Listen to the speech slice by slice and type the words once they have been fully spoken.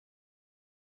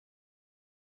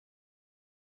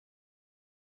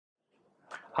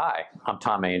Hi, I'm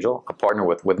Tom Angel, a partner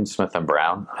with Withum, Smith &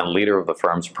 Brown and leader of the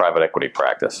firm's private equity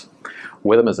practice.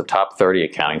 Withum is a top 30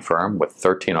 accounting firm with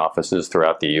 13 offices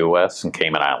throughout the U.S. and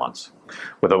Cayman Islands.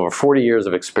 With over 40 years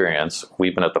of experience,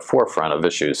 we've been at the forefront of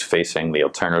issues facing the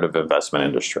alternative investment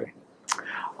industry.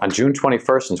 On June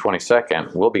 21st and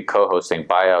 22nd, we'll be co-hosting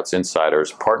Buyouts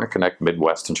Insider's PartnerConnect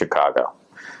Midwest in Chicago.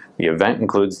 The event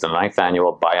includes the 9th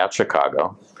Annual Buyout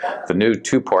Chicago, the new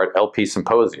two-part LP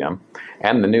Symposium,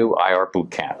 and the new IR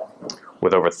Bootcamp.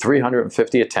 With over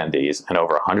 350 attendees and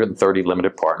over 130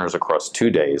 limited partners across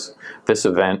 2 days, this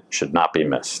event should not be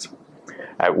missed.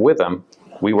 At Withum,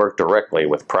 we work directly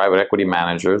with private equity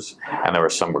managers, and there are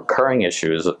some recurring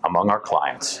issues among our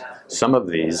clients. Some of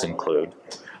these include: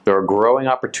 there are growing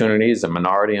opportunities in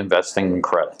minority investing and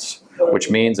credits,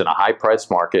 which means in a high-priced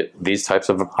market, these types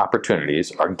of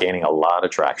opportunities are gaining a lot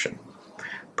of traction.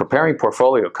 Preparing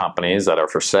portfolio companies that are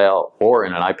for sale or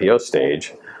in an IPO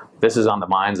stage, this is on the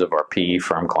minds of our PE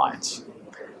firm clients.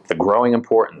 The growing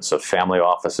importance of family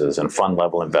offices and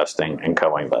fund-level investing and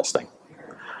co-investing.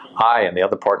 I and the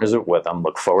other partners at Withum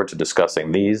look forward to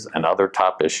discussing these and other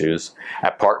top issues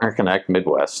at PartnerConnect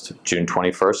Midwest, June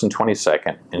 21st and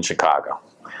 22nd in Chicago.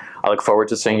 I look forward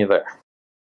to seeing you there.